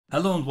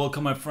Hello and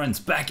welcome my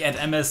friends back at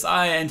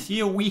MSI, and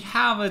here we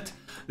have it,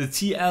 the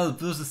TL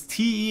versus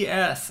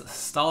TES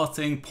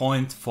starting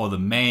point for the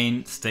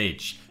main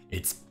stage.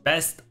 It's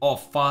best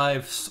of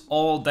fives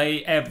all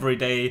day, every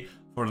day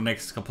for the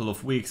next couple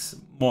of weeks,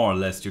 more or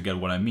less, you get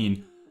what I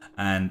mean.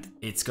 And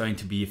it's going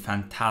to be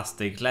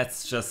fantastic.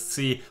 Let's just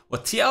see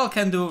what TL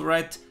can do,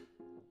 right?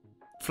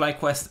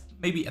 Flyquests,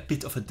 maybe a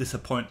bit of a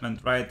disappointment,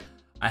 right?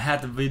 I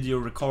had the video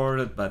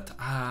recorded, but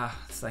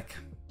it's like,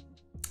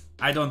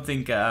 I don't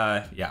think,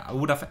 yeah, I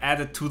would have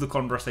added to the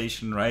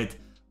conversation, right?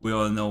 We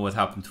all know what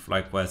happened to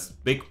Flyquests.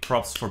 Big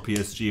props for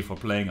PSG for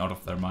playing out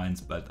of their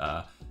minds,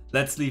 but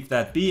let's leave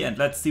that be and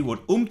let's see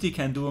what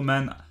can do,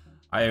 man.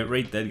 I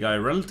rate that guy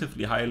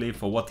relatively highly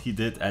for what he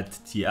did at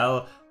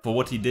TL, for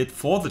what he did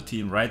for the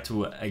team, right?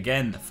 To,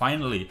 again,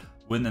 finally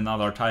win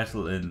another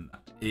title in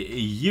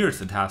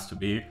years, it has to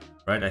be,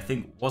 right? I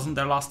think, wasn't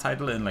their last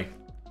title in like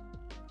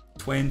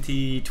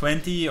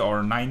 2020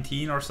 or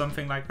 19 or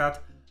something like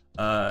that?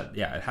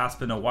 Yeah, it has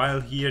been a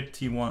while here.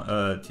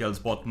 TL's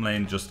bottom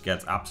lane just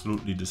gets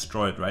absolutely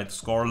destroyed, right?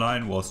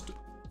 Scoreline was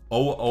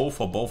 0-0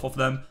 for both of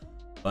them,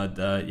 but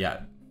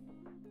yeah,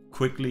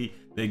 quickly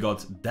they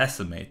got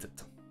decimated.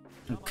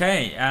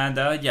 Okay, and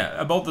yeah,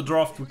 about the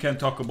draft we can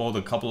talk about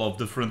a couple of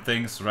different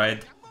things,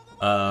 right?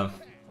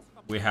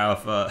 We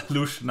have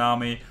Lucian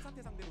Army.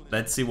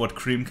 Let's see what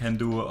Cream can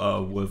do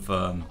with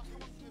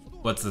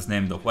what's his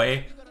name, the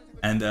Way.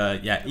 And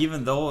yeah,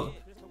 even though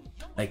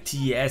like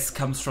TES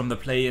comes from the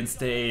play-in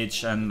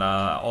stage and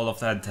all of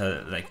that,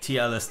 like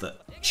TL is the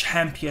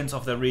champions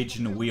of the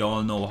region, we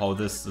all know how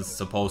this is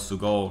supposed to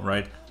go,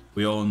 right?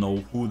 We all know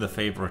who the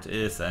favorite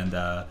is, and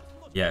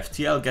yeah, if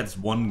TL gets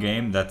one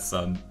game, that's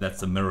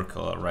a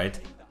miracle, right?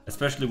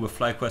 Especially with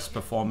Flyquests'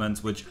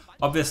 performance, which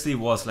obviously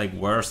was like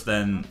worse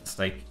than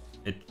like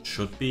it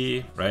should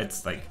be, right?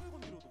 It's like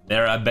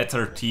they're a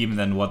better team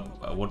than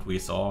what we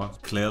saw,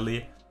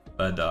 clearly,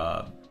 but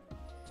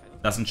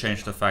doesn't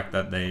change the fact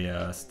that they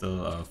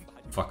still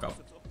fuck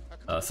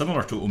up.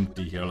 Similar to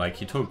here, like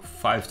he took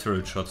 5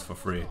 turret shots for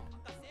free.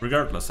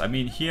 Regardless, I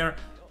mean here,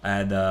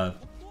 and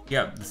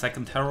yeah, the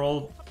second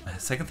Herald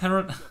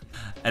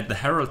at the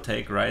Herald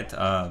take, right?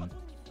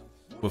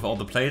 With all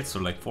the plates, so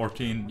like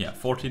 14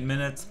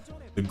 minutes.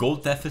 The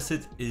gold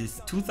deficit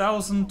is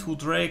 2,000, 2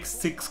 drakes,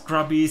 6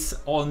 grubbies,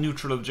 all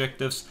neutral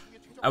objectives.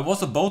 I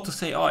was about to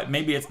say, oh,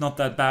 maybe it's not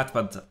that bad,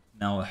 but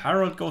now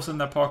Herald goes in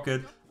their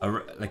pocket.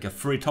 Like a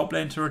free top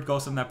lane turret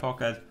goes in their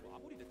pocket.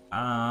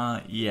 Yeah,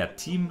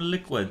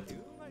 TeamLiquid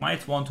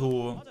might want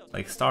to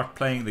like start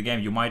playing the game.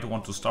 You might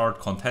want to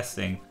start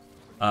contesting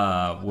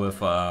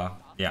with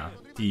yeah,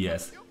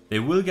 TES. They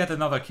will get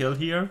another kill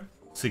here,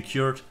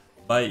 secured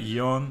by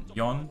Yon.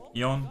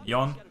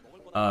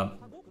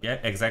 Yeah,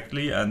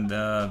 exactly, and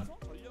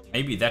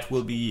maybe that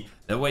will be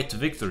the way to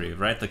victory,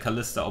 right? The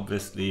Kalista,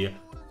 obviously.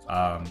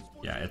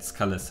 Yeah, it's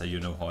Kalista. You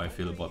know how I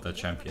feel about that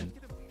champion.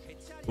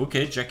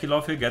 Okay, Jackie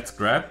here gets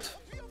grabbed.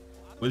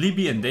 Will he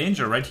be in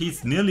danger, right?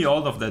 He's nearly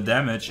all of the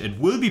damage. It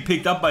will be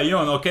picked up by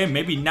Yon. Okay,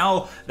 maybe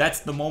now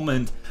that's the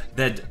moment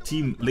that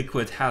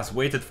TeamLiquid has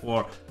waited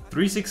for.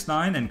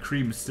 369 and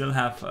Cream still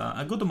have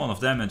a good amount of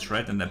damage,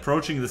 right? And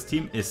approaching this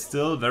team is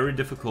still very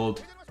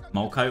difficult.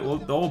 Maokai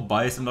ult though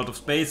buys a lot of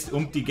space.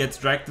 Gets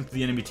dragged into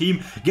the enemy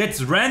team.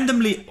 Gets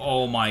randomly...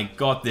 Oh my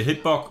god, the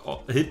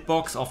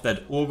hitbox of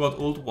that Urgot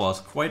ult was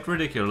quite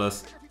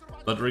ridiculous.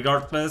 But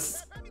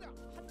regardless,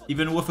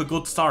 even with a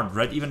good start,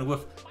 right? Even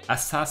with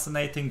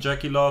assassinating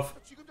Jackie,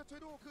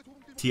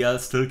 TL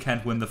still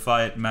can't win the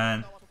fight,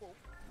 man.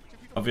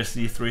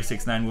 Obviously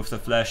 369 with the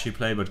flashy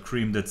play, but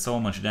Cream did so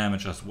much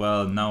damage as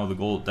well. Now the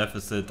gold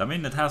deficit, I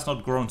mean, it has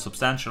not grown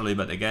substantially,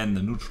 but again,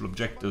 the neutral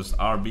objectives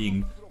are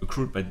being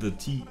accrued by the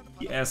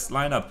TES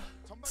lineup.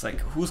 It's like,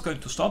 who's going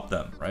to stop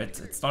them, right?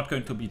 It's not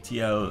going to be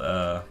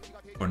TL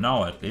for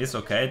now, at least.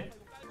 Okay,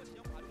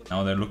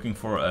 now they're looking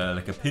for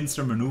like a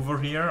pincer maneuver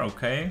here.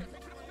 Okay,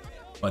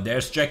 but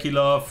there's Jackie,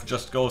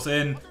 just goes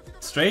in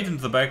straight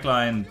into the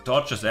backline,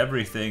 dodges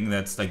everything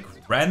that's like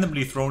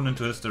randomly thrown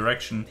into his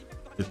direction.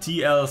 The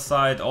TL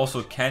side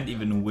also can't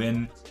even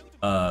win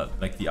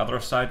like the other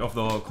side of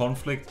the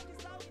conflict.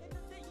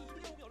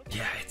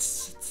 Yeah,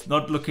 it's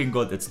not looking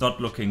good. It's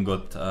not looking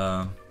good.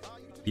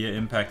 Here,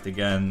 Impact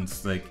again.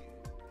 It's like,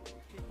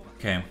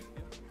 okay.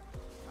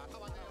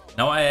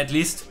 Now I at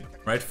least,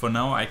 right, for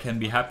now I can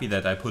be happy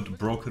that I put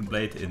Broken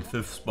Blade in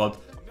 5th spot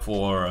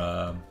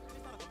for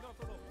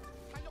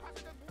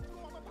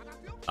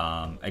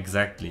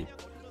exactly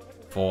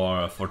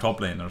for top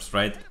laners,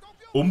 right?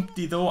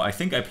 Though, I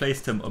think I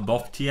placed him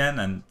above Tien,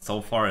 and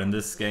so far in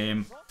this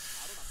game,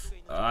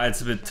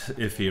 it's a bit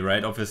iffy,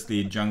 right?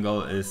 Obviously,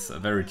 jungle is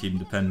very team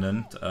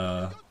dependent.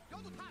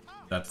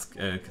 That's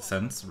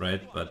sense,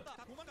 right? But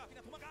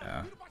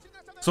yeah,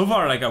 so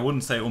far, like I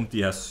wouldn't say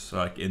has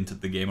like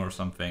entered the game or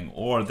something,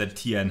 or that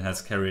Tien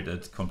has carried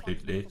it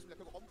completely.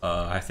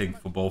 I think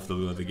for both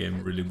the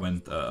game really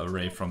went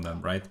away from them,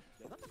 right?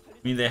 I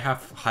mean, they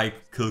have high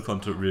kill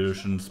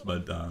contributions,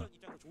 but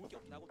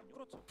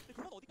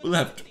we'll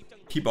have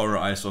keep our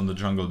eyes on the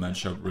jungle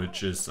matchup,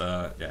 which is,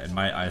 yeah, in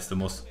my eyes, the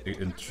most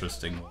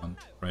interesting one.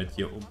 Right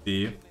here,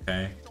 Umti,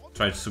 okay,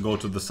 tries to go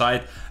to the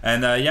side.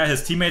 And yeah,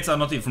 his teammates are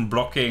not even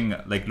blocking,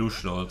 like,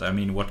 Lucian ult. I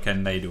mean, what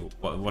can they do?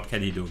 What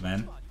can he do,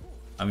 man?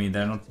 I mean,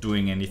 they're not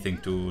doing anything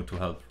to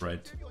help,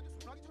 right?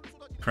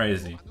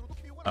 Crazy.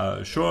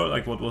 Sure,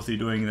 like, what was he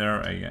doing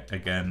there?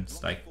 Again,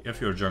 it's like,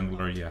 if you're a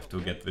jungler, you have to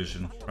get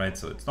vision, right?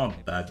 So it's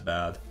not that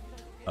bad.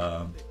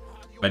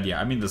 But yeah,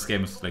 I mean, this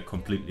game is, like,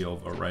 completely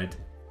over, right?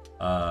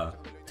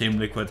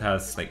 TeamLiquid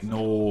has, like,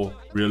 no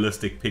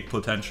realistic pick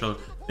potential.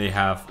 They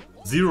have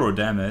 0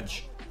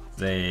 damage.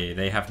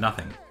 They have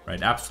nothing,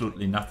 right?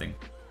 Absolutely nothing,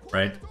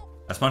 right?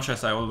 As much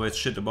as I always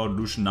shit about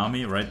Lucian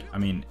Nami, right? I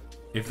mean,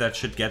 if that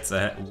shit gets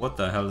ahead, what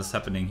the hell is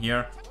happening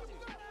here?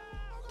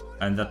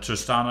 And that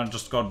Tristana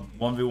just got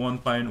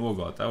 1v1 by an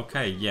Urgot.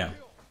 Okay, yeah.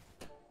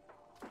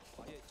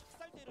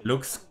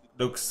 Looks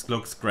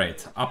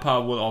great.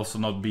 Appa will also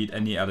not beat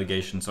any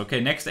allegations. Okay,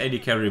 next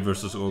AD carry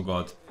versus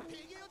Urgot.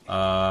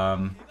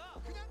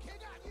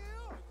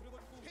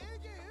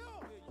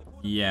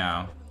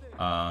 Yeah.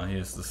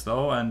 Here's the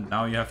slow, and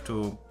now you have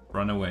to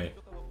run away.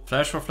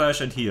 Flash for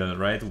flash and heal,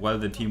 right? Well,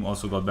 the team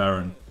also got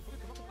Baron.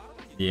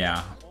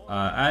 Yeah.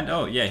 And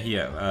oh yeah,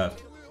 here.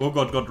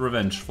 Urgot got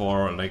revenge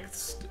for, like,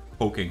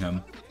 poking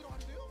him.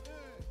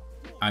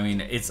 I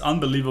mean, it's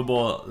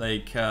unbelievable,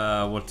 like,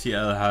 what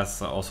TL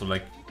has also,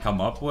 like,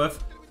 come up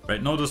with.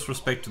 Right? No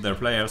disrespect to their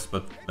players,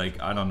 but, like,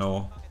 I don't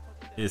know.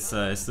 Is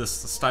this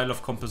style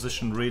of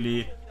composition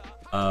really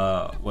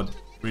what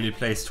really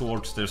plays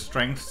towards their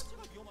strengths?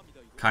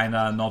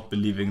 Kinda not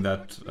believing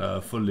that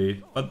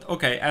fully. But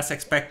okay, as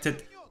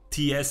expected,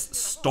 TES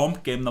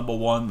stomped game number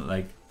 1,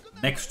 like,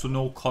 next to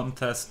no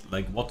contest,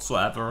 like,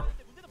 whatsoever.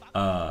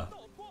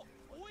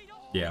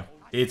 Yeah,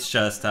 it's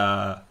just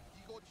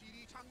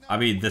I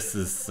mean, this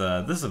is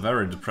a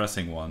very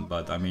depressing one,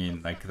 but I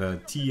mean, like,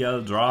 the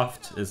TL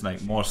draft is,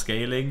 like, more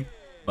scaling,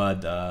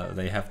 but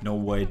they have no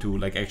way to,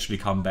 like, actually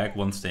come back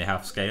once they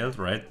have scaled,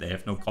 right? They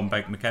have no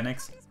comeback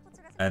mechanics.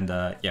 And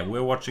yeah,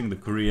 we're watching the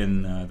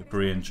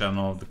Korean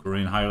channel, the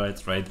Korean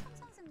highlights, right?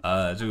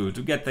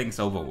 To get things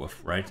over with,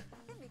 right?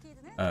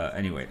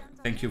 Anyway,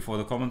 thank you for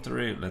the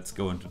commentary. Let's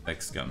go into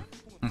next gun.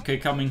 Okay,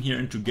 coming here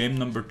into game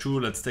number 2,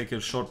 let's take a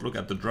short look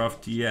at the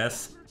draft.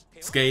 TES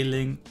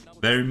scaling,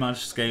 very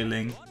much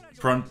scaling,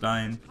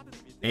 frontline,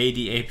 AD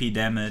AP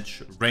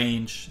damage,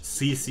 range,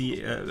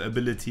 CC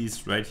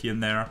abilities right here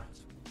and there.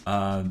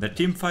 The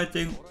team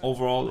fighting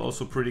overall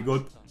also pretty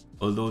good,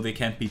 although they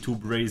can't be too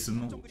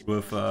brazen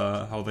with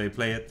how they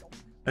play it.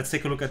 Let's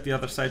take a look at the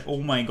other side. Oh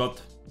my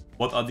god,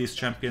 what are these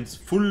champions?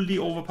 Fully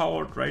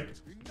overpowered, right?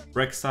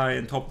 Rek'Sai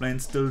in top lane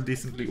still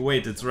decently...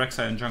 Wait, it's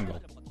Rek'Sai in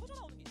jungle.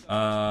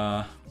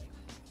 Oh.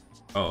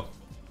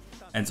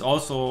 And it's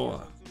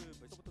also...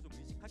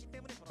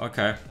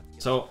 Okay,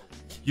 so...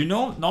 You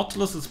know,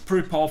 Nautilus is a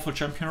pretty powerful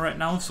champion right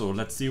now, so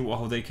let's see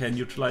how they can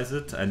utilize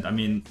it. And I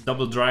mean,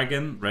 Double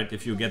Dragon, right?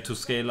 If you get to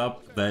scale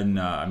up, then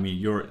I mean,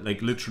 you're,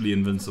 like, literally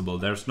invincible.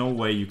 There's no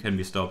way you can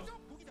be stopped.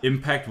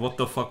 Impact, what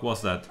the fuck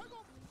was that?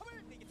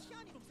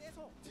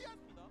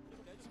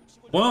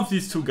 One of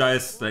these two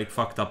guys, like,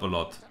 fucked up a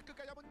lot.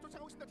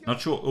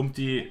 Not sure,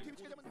 Umti,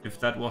 if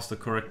that was the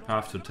correct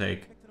path to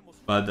take.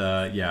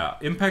 But yeah,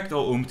 Impact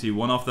or Umti,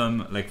 one of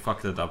them, like,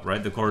 fucked it up,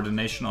 right? The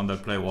coordination on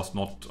that play was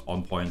not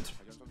on point.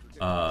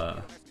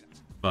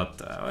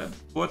 But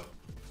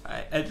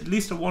at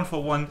least a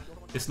 1-for-1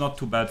 is not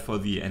too bad for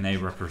the NA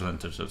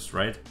representatives,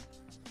 right?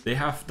 They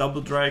have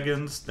double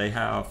dragons, they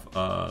have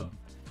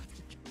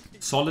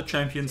solid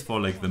champions for,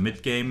 like, the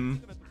mid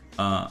game.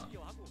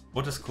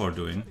 What is Core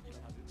doing?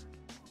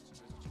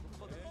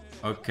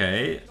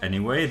 Okay,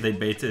 anyway, they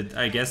baited.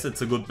 I guess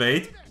it's a good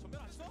bait.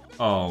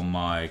 Oh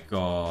my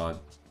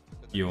god,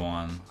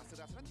 Yuan.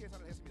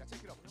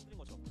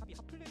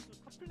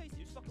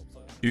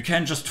 You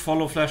can just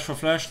follow flash for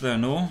flash there,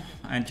 no?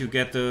 And you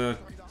get the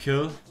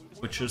kill,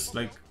 which is,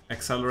 like,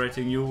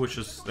 accelerating you, which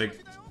is,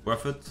 like,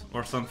 worth it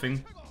or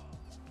something.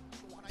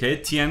 Okay,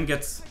 Tien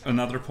gets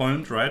another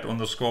point, right, on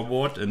the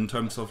scoreboard in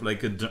terms of, like,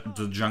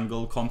 the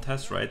jungle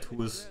contest, right?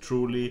 Who is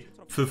truly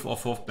 5th or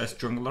 4th best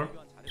jungler?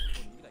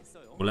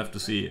 We'll have to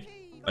see.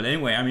 But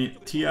anyway, I mean,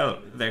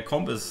 TL, their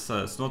comp is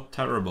not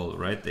terrible,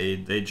 right?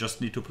 They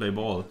just need to play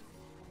ball.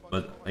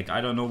 But, like,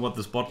 I don't know what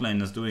this bot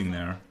lane is doing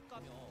there.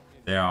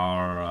 They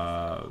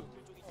are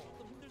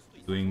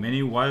doing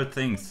many wild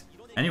things.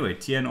 Anyway,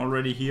 Tien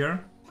already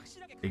here.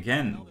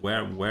 Again,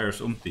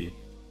 where's Umti?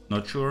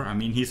 Not sure. I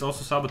mean, he's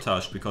also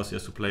sabotaged because he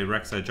has to play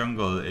Rek'Sai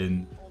jungle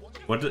in...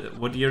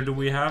 What year do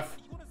we have?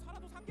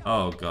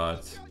 Oh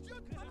god.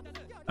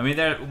 I mean,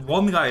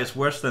 one guy is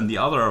worse than the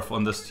other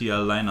on this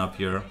TL lineup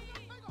here.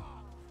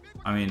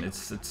 I mean,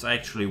 it's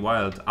actually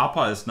wild.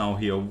 Appa is now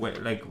here.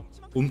 Like,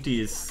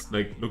 Umti is,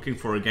 like, looking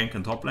for a gank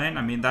in top lane.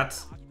 I mean,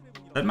 that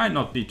might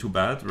not be too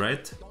bad,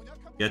 right?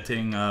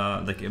 Getting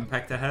like,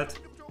 Impact ahead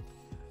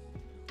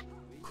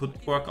could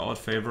work out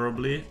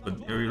favorably,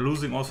 but you're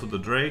losing also the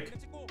Drake.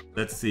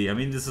 Let's see. I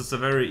mean, this is a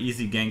very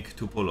easy gank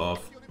to pull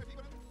off.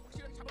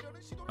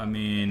 I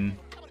mean,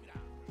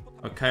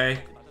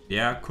 okay,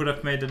 yeah, could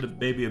have made it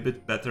maybe a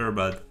bit better,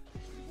 but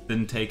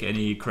didn't take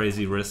any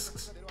crazy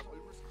risks.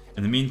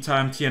 In the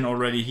meantime, Tien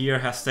already here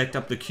has stacked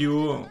up the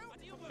Q,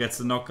 gets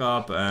the knock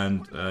up,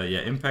 and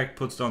yeah, Impact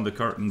puts down the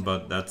curtain,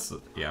 but that's,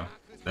 yeah,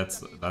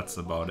 that's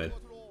about it.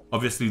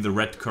 Obviously the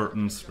red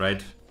curtains,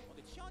 right?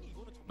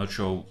 Not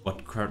sure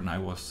what curtain I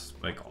was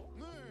like.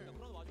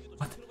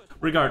 What?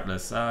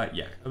 Regardless,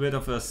 yeah, a bit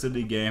of a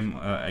silly game.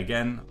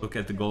 Again, look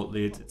at the gold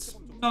lead. It's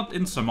not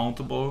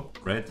insurmountable,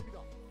 right?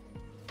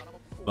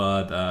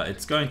 But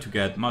it's going to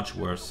get much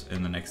worse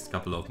in the next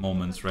couple of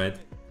moments, right?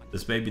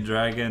 This baby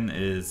dragon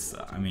is,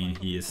 I mean,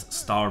 he is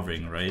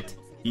starving, right?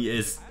 He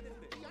is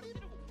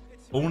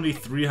only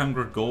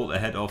 300 gold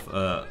ahead of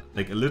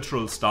like a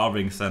literal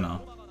starving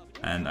Senna.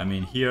 And I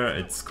mean, here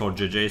it's called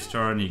JJ's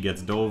turn. He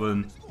gets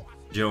Doven.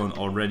 Joan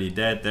already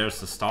dead.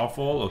 There's a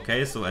Starfall.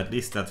 Okay, so at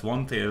least that's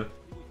one tail.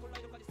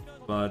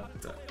 But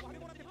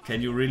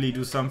can you really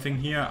do something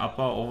here?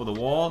 Upper over the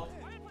wall.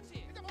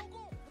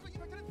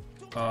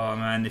 Oh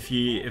man,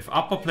 if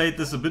Upper played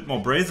this a bit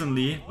more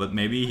brazenly, but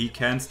maybe he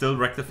can still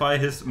rectify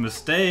his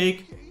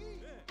mistake.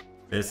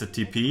 There's a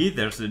TP,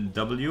 there's a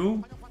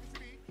W.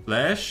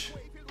 Flash.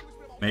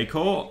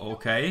 Mako,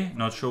 okay.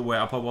 Not sure where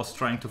Upper was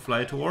trying to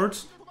fly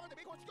towards.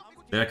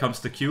 There comes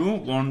the Q.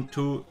 1,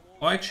 2.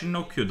 Oh, actually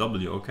no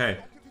QW, okay.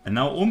 And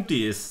now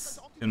Umti is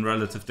in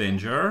relative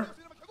danger.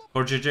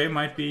 Or JJ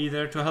might be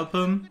there to help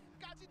him.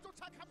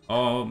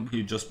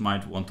 He just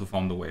might want to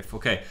farm the wave.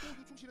 Okay.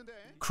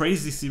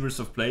 Crazy series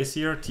of plays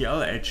here.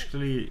 TL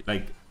actually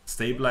like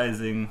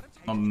stabilizing.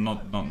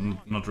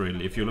 Not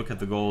really. If you look at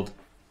the gold,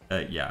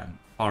 yeah,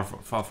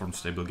 far from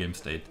stable game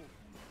state.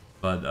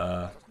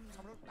 But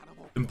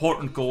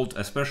important gold,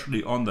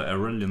 especially on the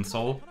Aurelian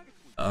Soul.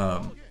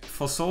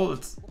 For Soul,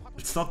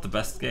 it's not the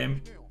best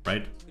game,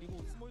 right?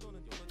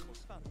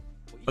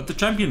 But the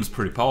champion is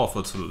pretty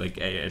powerful, so like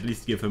at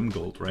least give him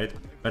gold, right?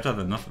 Better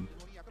than nothing.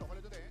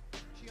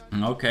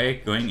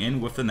 Okay, going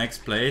in with the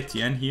next play.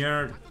 Tien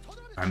here.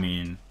 I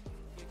mean,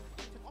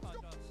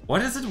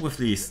 what is it with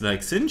these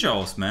like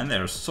Xinjiaos, man?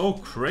 They're so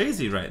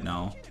crazy right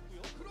now.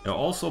 They're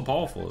all so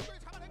powerful,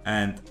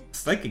 and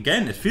it's like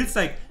again, it feels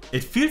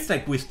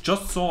like we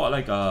just saw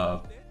like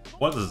a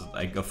what is it,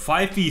 like a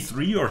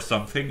 5v3 or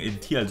something in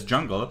TL's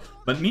jungle.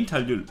 But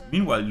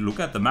meanwhile, you look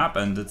at the map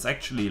and it's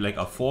actually like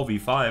a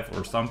 4v5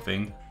 or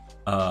something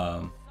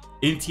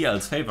in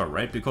TL's favor,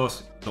 right?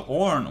 Because the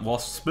Ornn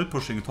was split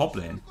pushing top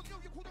lane,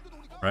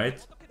 right?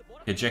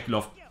 Okay,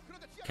 Jekyll.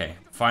 Okay,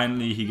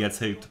 finally he gets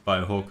hit by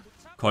a hook.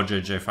 Core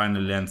JJ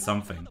finally lands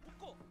something.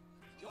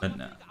 But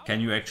can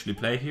you actually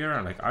play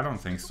here? Like, I don't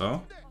think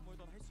so.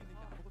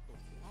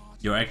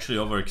 You're actually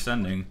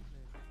overextending.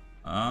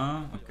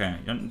 Okay.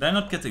 They're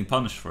not getting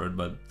punished for it,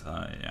 but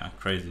yeah,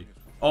 crazy.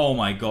 Oh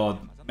my god.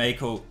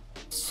 Mako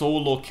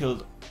solo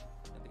killed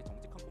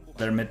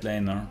their mid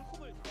laner.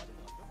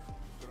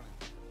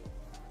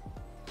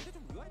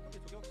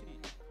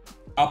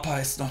 Appa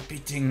is not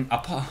beating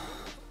Appa.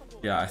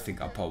 Yeah, I think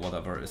Appa,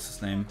 whatever is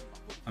his name.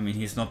 I mean,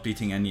 he's not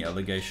beating any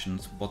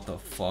allegations. What the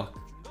fuck?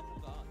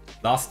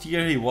 Last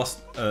year he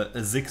was a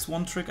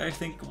 6-1 trick, I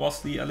think,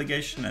 was the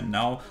allegation. And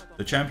now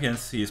the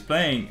champions he is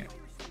playing,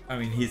 I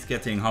mean, he's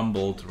getting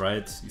humbled,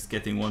 right? He's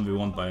getting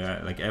 1v1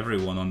 by like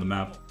everyone on the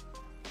map.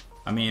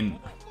 I mean,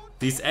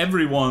 these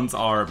everyones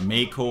are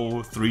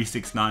Mako,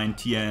 369,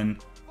 Tien,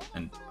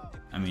 and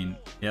I mean,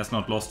 he has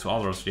not lost to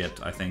others yet,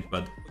 I think.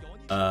 But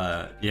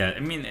yeah, I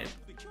mean,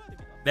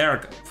 there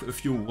are a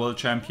few world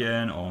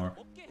champion or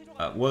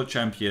world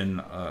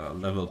champion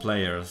level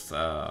players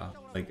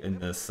like in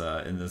this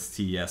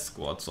TES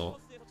squad. So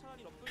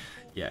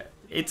yeah,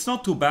 it's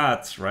not too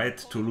bad, right,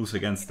 to lose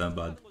against them,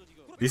 but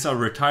these are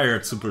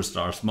retired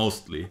superstars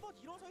mostly,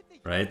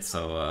 right?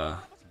 So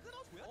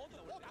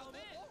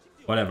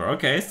whatever.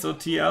 Okay, so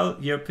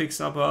TL here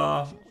picks up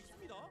a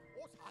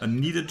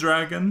needed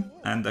dragon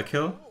and a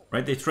kill,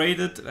 right? They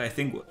traded, I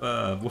think,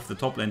 with the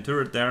top lane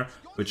turret there,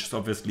 which is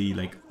obviously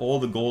like all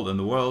the gold in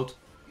the world.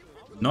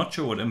 Not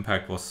sure what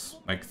Impact was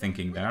like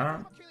thinking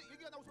there,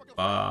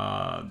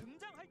 but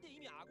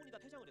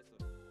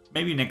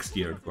maybe next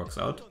year it works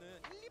out.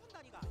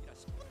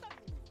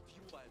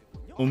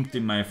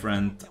 Umti, my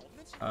friend,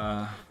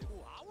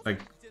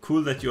 like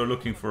cool that you're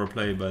looking for a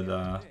play, but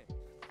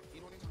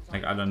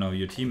like I don't know,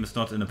 your team is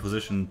not in a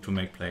position to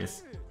make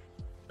plays.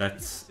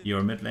 That's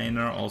your mid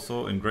laner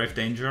also in grave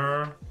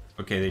danger.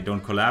 Okay, they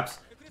don't collapse.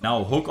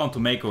 Now hook onto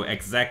Mako,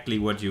 exactly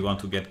what you want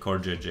to get Core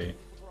JJ.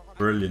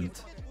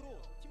 Brilliant.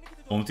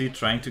 Umti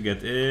trying to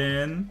get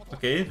in.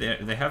 Okay,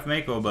 they have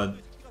Mako, but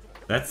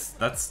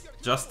that's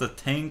just a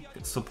tank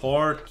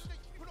support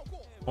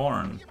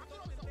Ornn.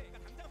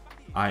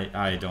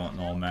 I don't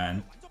know,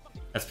 man.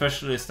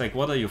 Especially, it's like,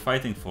 what are you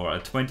fighting for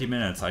at 20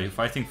 minutes? Are you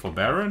fighting for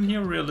Baron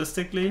here,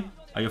 realistically?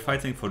 Are you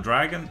fighting for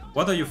Dragon?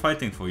 What are you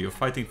fighting for? You're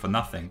fighting for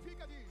nothing.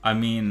 I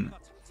mean,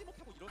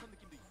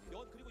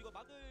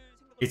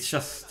 it's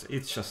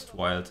just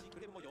wild.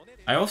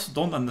 I also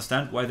don't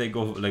understand why they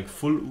go like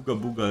full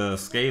Ooga Booga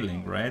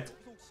scaling, right?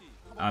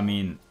 I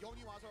mean,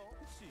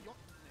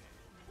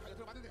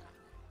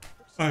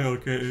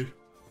 okay.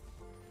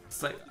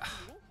 It's like,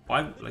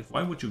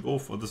 why would you go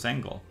for this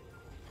angle?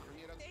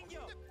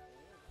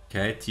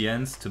 Okay,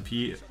 TN's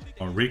TP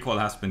or recall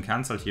has been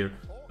cancelled here.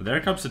 But there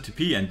comes the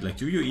TP, and like,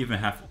 do you even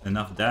have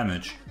enough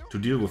damage to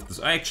deal with this?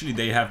 Actually,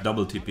 they have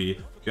double TP.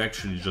 You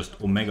actually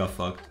just omega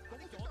fucked.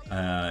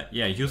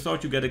 Yeah, you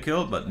thought you get a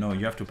kill, but no,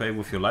 you have to pay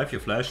with your life,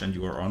 your flash, and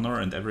your honor,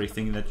 and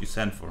everything that you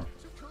send for.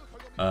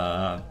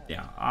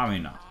 Yeah, I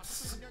mean,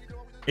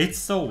 it's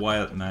so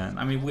wild, man.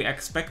 I mean, we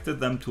expected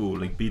them to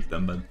like beat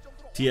them, but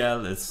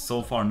TL is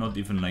so far not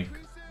even like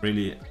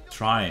really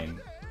trying.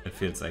 It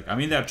feels like. I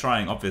mean, they're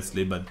trying,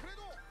 obviously, but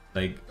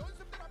like,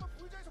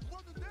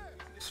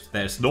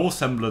 there's no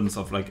semblance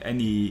of like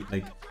any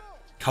like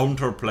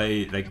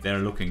counterplay like they're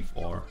looking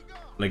for.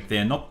 Like,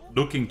 they're not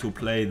looking to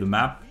play the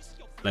map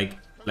like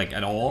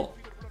at all.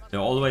 They're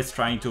always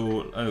trying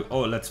to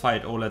oh, let's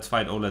fight, oh, let's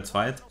fight, oh, let's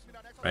fight,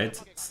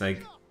 right? It's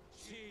like,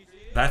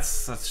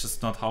 that's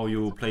just not how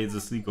you play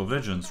this League of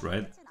Legends,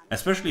 right?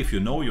 Especially if you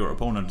know your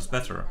opponent is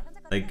better.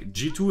 Like,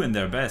 G2 in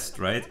their best,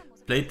 right,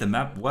 played the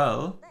map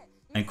well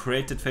and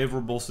created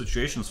favorable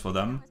situations for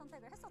them,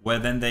 where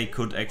then they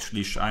could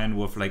actually shine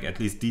with like at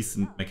least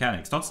decent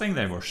mechanics. Not saying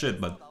they were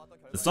shit, but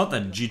it's not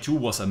that G2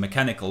 was a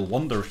mechanical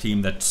wonder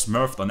team that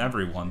smurfed on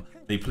everyone.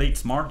 They played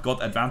smart,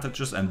 got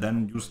advantages, and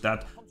then used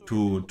that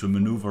to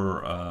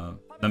maneuver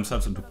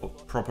themselves into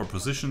proper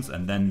positions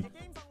and then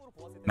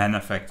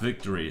manufacture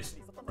victories,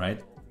 right?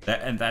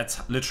 And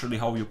that's literally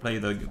how you play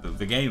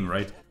the game,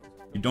 right?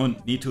 You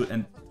don't need to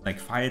like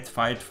fight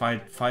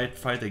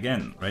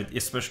again, right?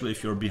 Especially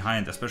if you're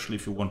behind, especially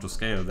if you want to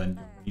scale, then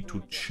you need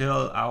to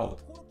chill out,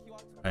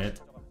 right?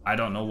 I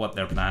don't know what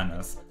their plan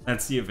is.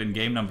 Let's see if in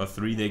game number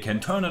 3 they can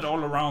turn it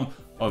all around,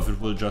 or if it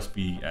will just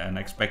be an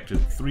expected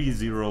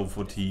 3-0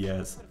 for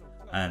TES,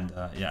 and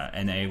yeah,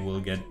 NA will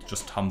get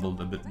just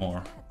humbled a bit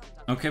more.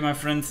 Okay, my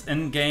friends,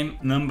 in game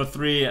number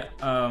 3,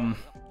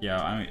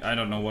 yeah, I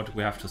don't know what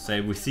we have to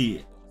say. We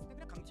see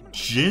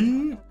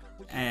Jin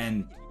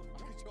and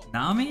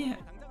Nami?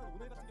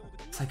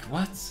 It's like,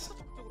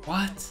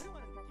 what?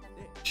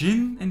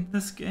 Jin in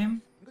this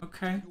game?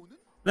 Okay.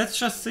 Let's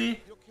just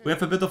see. We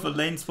have a bit of a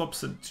lane swap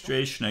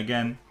situation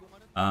again.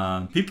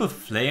 People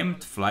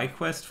flamed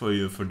Flyquests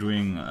for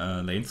doing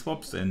lane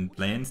swaps in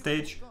play-in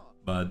stage,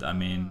 but I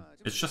mean,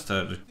 it's just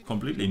a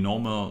completely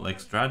normal like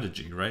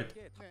strategy, right?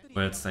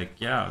 Where it's like,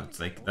 yeah, it's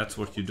like, that's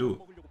what you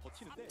do.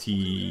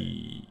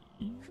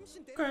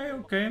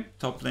 Okay,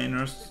 top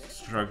laners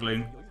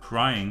struggling,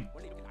 crying.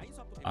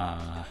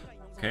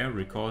 Okay,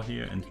 recall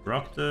here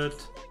interrupted.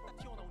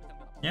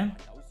 Yeah,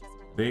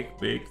 big.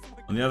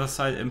 On the other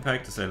side,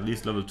 Impact is at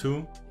least level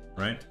 2,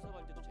 right?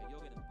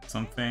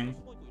 Something.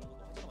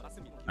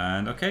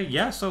 And okay,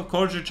 yeah, so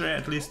CoreJJ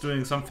at least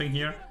doing something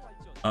here.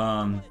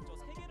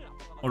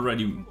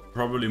 Already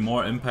probably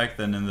more impact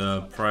than in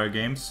the prior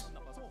games.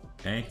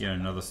 Okay, here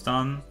another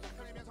stun.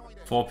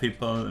 4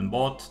 people in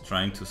bot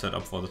trying to set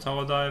up for the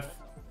tower dive.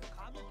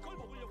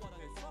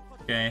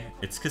 Okay,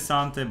 it's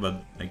K'Sante,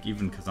 but like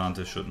even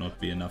K'Sante should not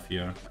be enough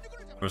here.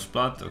 First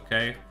blood,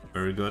 okay,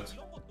 very good.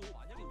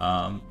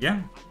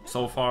 Yeah,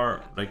 so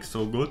far like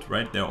so good,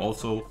 right? They're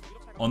also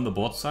on the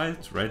bot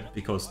side, right?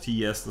 Because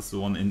TES is the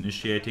one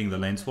initiating the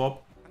lane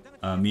swap,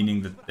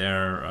 meaning that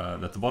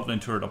that the bot lane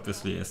turret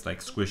obviously is like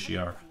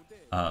squishier,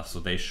 so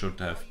they should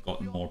have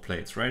gotten more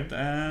plates, right?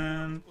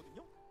 And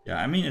yeah,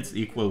 I mean, it's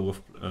equal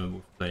with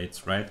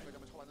plates, right?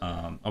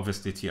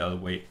 Obviously TL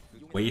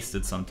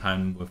wasted some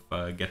time with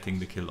getting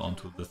the kill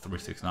onto the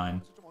 369,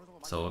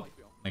 so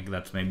like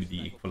that's maybe the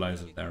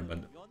equalizer there, but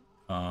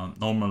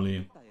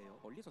normally.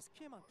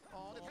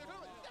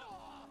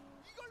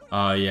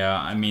 Yeah,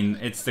 I mean,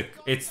 it's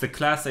the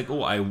classic.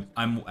 Oh,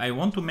 I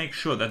want to make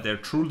sure that they're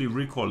truly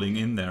recalling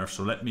in there,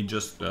 so let me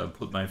just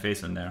put my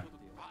face in there.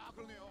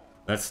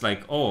 That's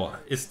like, oh,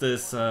 is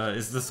this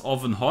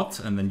oven hot?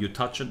 And then you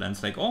touch it, and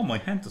it's like, oh, my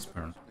hand is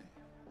burned.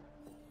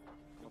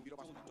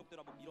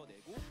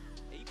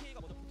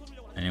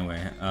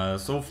 Anyway,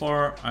 so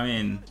far, I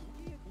mean,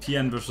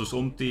 TN versus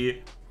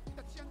Umti.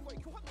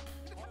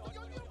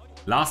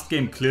 Last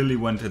game clearly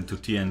went into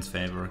TN's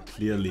favor,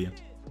 clearly.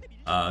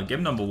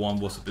 Game number 1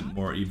 was a bit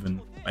more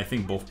even. I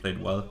think both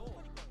played well.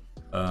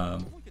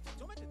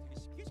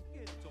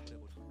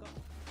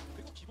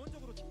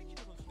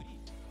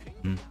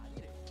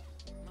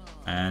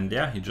 And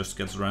yeah, he just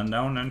gets run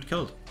down and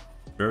killed.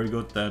 Very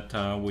good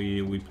that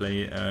we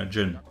play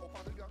Jin.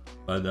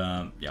 But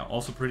yeah,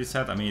 also pretty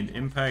sad. I mean,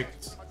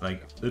 Impact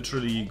like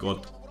literally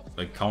got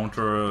like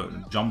counter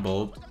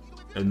jumbled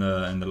in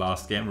the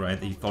last game,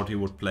 right? He thought he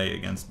would play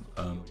against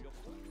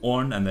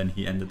Ornn, and then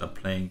he ended up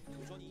playing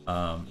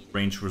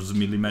range versus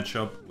melee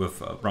matchup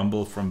with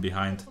Rumble from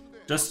behind.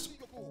 Just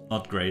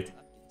not great.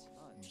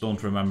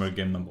 Don't remember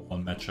game number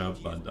 1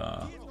 matchup, but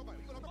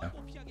yeah.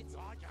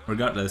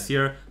 Regardless,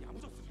 here,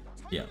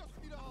 yeah,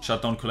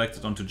 shutdown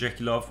collected onto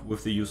Jekilov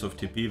with the use of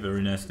TP,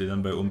 very nicely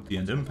done by Umti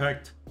and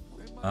Impact,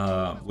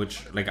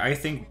 which like I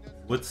think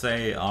would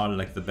say are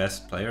like the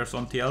best players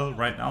on TL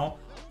right now.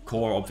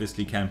 Core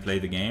obviously can play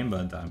the game,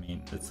 but I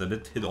mean, it's a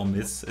bit hit or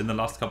miss in the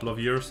last couple of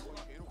years.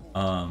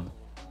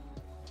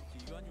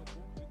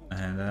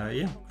 And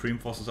yeah, Cream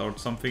forces out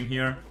something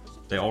here.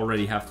 They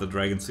already have the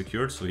dragon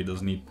secured, so he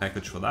doesn't need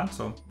package for that.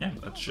 So yeah,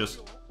 that's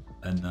just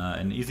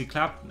an easy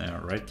clap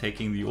there, right?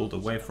 Taking the ult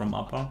away from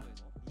Upper.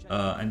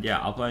 And yeah,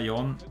 Upper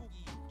Yon,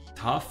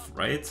 tough,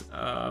 right?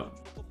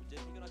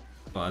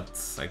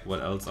 But like,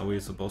 what else are we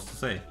supposed to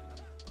say?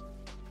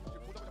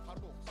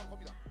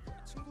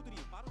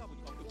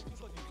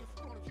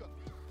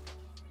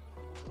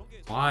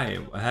 Why?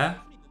 Huh?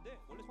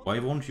 Why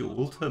won't you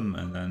ult him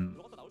and then...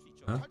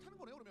 Huh?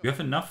 You have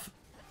enough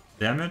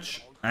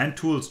damage and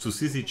tools to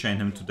CC chain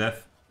him to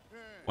death.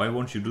 Why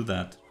won't you do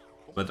that?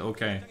 But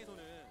okay.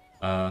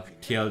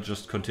 TL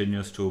just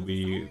continues to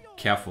be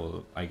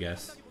careful, I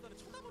guess.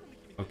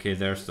 Okay,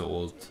 there's the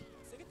ult.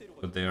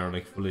 But they are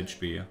like full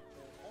HP.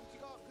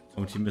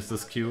 Won't he miss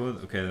this Q?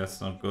 Okay,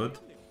 that's not good.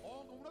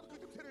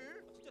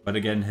 But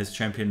again, his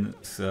champion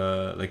is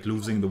like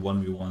losing the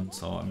 1v1,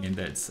 so I mean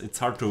it's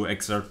hard to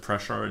exert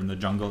pressure in the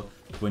jungle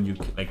when you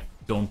like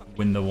don't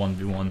win the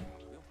 1v1.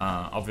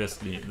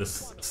 Obviously,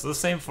 this is the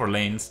same for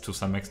lanes to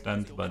some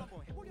extent, but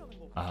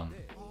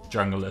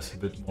jungle is a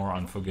bit more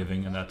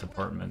unforgiving in that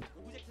department.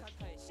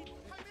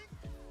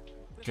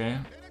 Okay,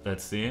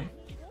 let's see.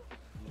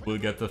 We'll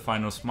get the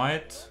final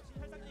smite.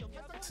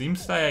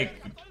 Seems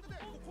like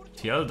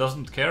TL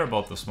doesn't care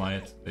about the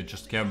smite; they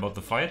just care about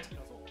the fight.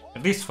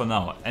 At least for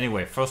now.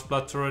 Anyway, first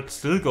blood turret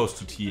still goes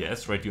to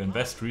TES, right? You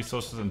invest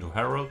resources into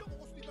Herald,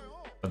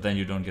 but then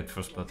you don't get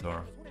first blood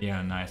turret.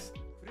 Yeah, nice.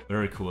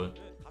 Very cool.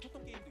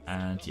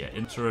 And yeah,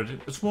 in turret,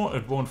 it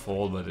won't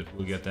fall, but it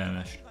will get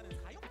damaged.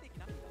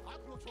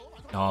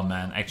 Oh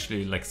man,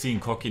 actually, like seeing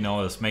Corki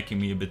now is making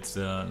me a bit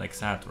like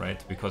sad,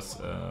 right? Because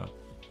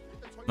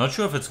not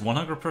sure if it's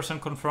 100%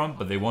 confirmed,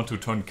 but they want to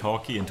turn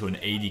Corki into an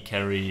AD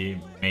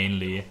carry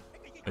mainly.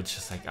 It's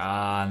just like,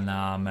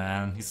 nah,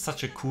 man. He's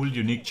such a cool,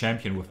 unique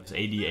champion with his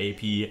AD,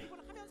 AP,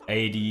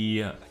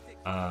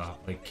 AD,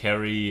 like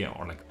carry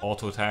or like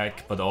auto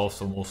attack, but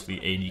also mostly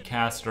AD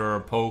caster,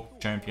 poke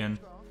champion.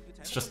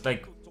 It's just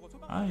like,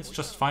 it's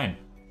just fine.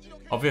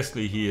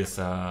 Obviously, he is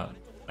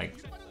like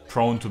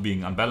prone to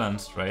being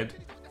unbalanced, right?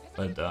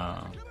 But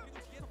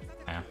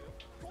yeah.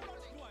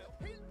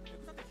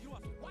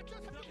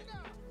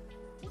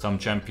 Some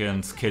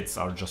champions' kits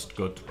are just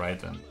good,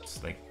 right? And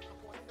it's like,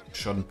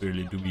 shouldn't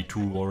really be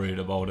too worried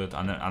about it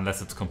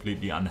unless it's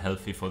completely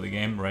unhealthy for the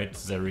game, right?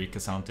 Zeri,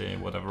 Cassante,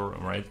 whatever,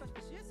 right?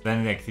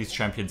 Then like these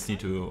champions need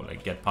to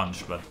like get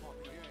punched, but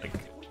like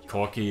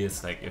Corki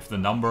is like, if the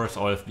numbers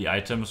or if the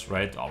items,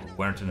 right,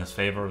 weren't in his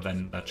favor,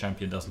 then that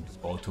champion doesn't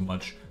fall too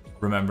much.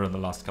 Remember the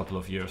last couple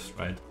of years,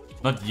 right?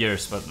 Not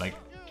years, but like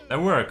there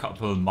were a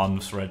couple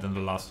months, right, in the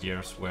last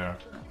years where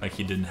like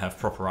he didn't have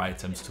proper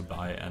items to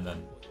buy, and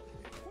then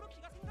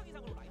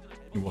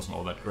he wasn't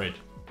all that great.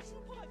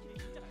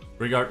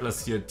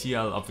 Regardless, here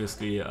TL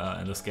obviously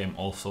in this game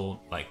also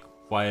like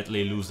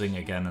quietly losing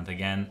again and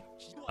again.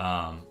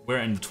 We're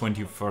in the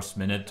 21st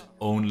minute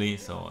only,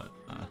 so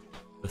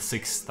the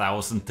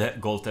 6,000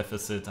 gold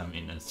deficit, I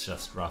mean, it's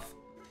just rough.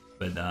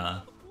 But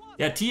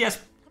yeah,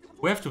 TS,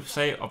 we have to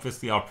say,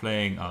 obviously are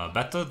playing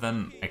better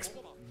than,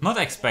 not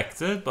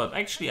expected, but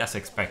actually as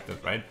expected,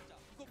 right?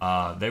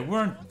 They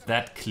weren't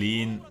that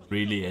clean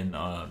really in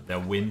their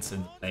wins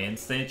in the play-in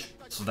stage,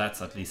 so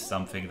that's at least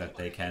something that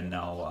they can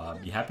now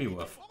be happy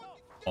with.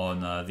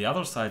 On the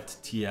other side,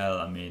 TL,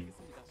 I mean,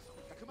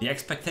 the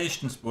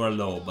expectations were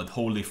low, but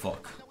holy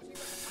fuck.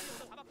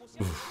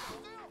 Oof.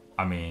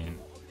 I mean,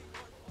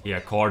 yeah,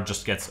 Core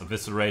just gets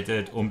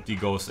eviscerated, Umti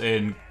goes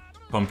in,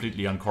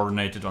 completely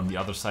uncoordinated on the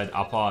other side,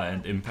 Upper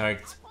and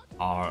Impact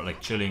are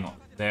like chilling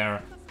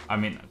there. I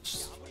mean,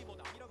 just,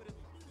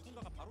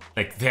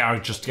 like they are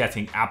just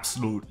getting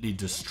absolutely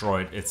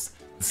destroyed. It's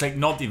like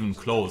not even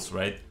close,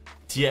 right?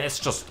 TS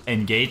just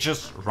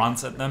engages,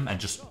 runs at them and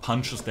just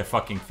punches their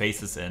fucking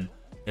faces in.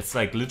 It's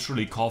like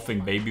literally coughing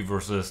baby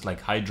versus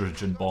like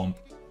hydrogen bomb,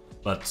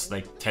 but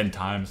like 10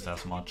 times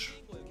as much.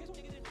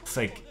 It's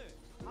like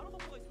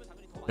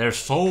they're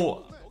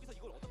so,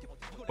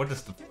 what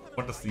is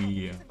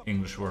the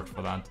English word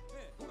for that?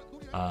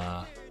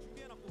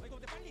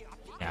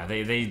 Yeah,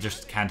 they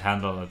just can't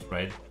handle it,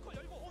 right?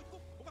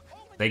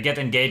 They get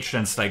engaged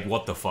and it's like,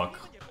 what the fuck?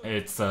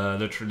 It's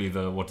literally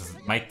the, what is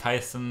it, Mike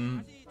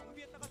Tyson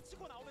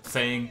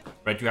saying,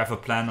 right? You have a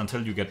plan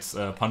until you get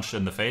punched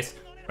in the face.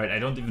 Right, I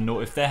don't even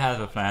know if they have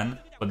a plan,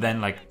 but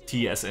then like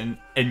TS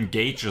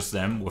engages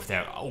them with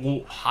their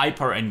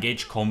hyper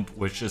engage comp,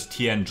 which is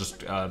TN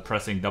just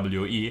pressing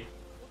WE,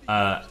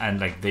 and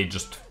like they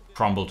just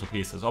crumble to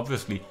pieces.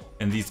 Obviously,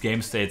 in these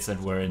game states that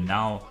we're in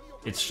now,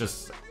 it's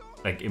just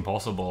like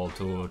impossible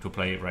to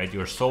play, right?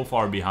 You're so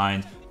far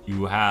behind,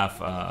 you have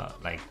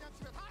like,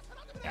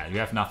 yeah, you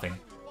have nothing.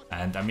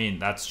 And I mean,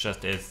 that's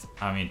just it.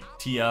 I mean,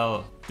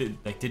 TL,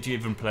 did you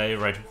even play,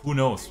 right? Who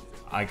knows?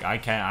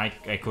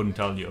 I couldn't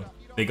tell you.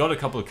 They got a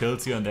couple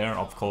kills here and there,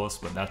 of course,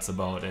 but that's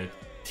about it.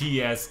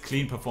 TES,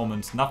 clean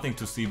performance, nothing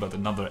to see but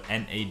another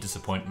NA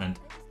disappointment.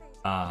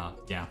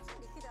 Yeah.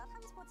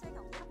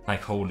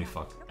 Like, holy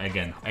fuck.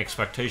 Again,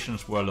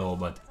 expectations were low,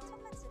 but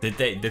did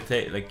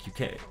they, like, you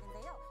can't,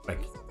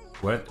 like,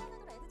 what?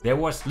 there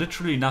was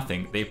literally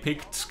nothing. They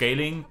picked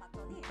scaling,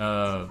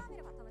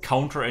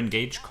 counter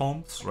engage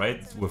comps,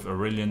 right, with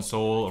Aurelion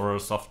Soul or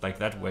stuff like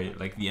that, where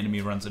like the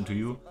enemy runs into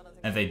you,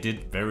 and they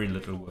did very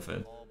little with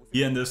it.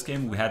 Here in this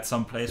game we had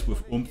some plays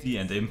with Umti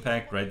and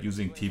Impact, right,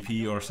 using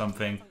TP or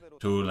something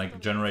to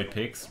like generate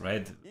picks,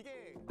 right.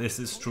 This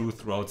is true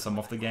throughout some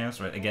of the games,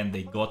 right. Again,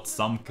 they got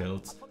some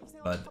kills,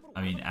 but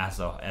I mean, as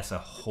a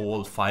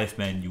whole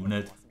 5-man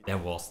unit, there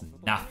was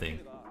nothing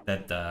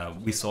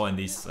that we saw in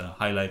these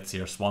highlights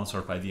here,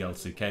 sponsored by the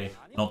LCK,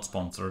 not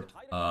sponsored,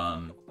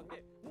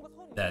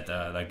 that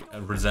like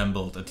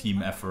resembled a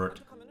team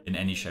effort in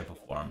any shape or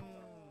form.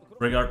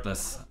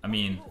 Regardless, I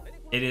mean,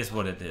 it is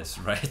what it is,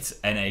 right?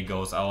 NA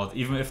goes out,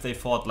 even if they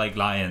fought like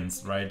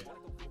lions, right?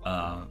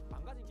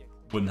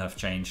 Wouldn't have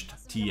changed.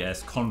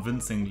 TES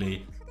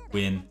convincingly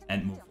win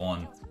and move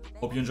on.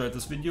 Hope you enjoyed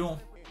this video.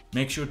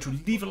 Make sure to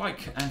leave a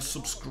like and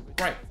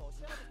subscribe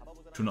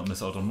to not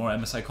miss out on more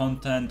MSI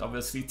content.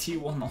 Obviously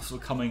T1 also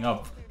coming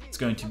up. It's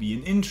going to be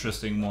an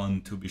interesting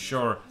one, to be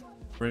sure.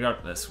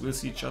 Regardless, we'll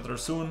see each other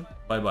soon.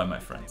 Bye bye, my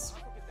friends.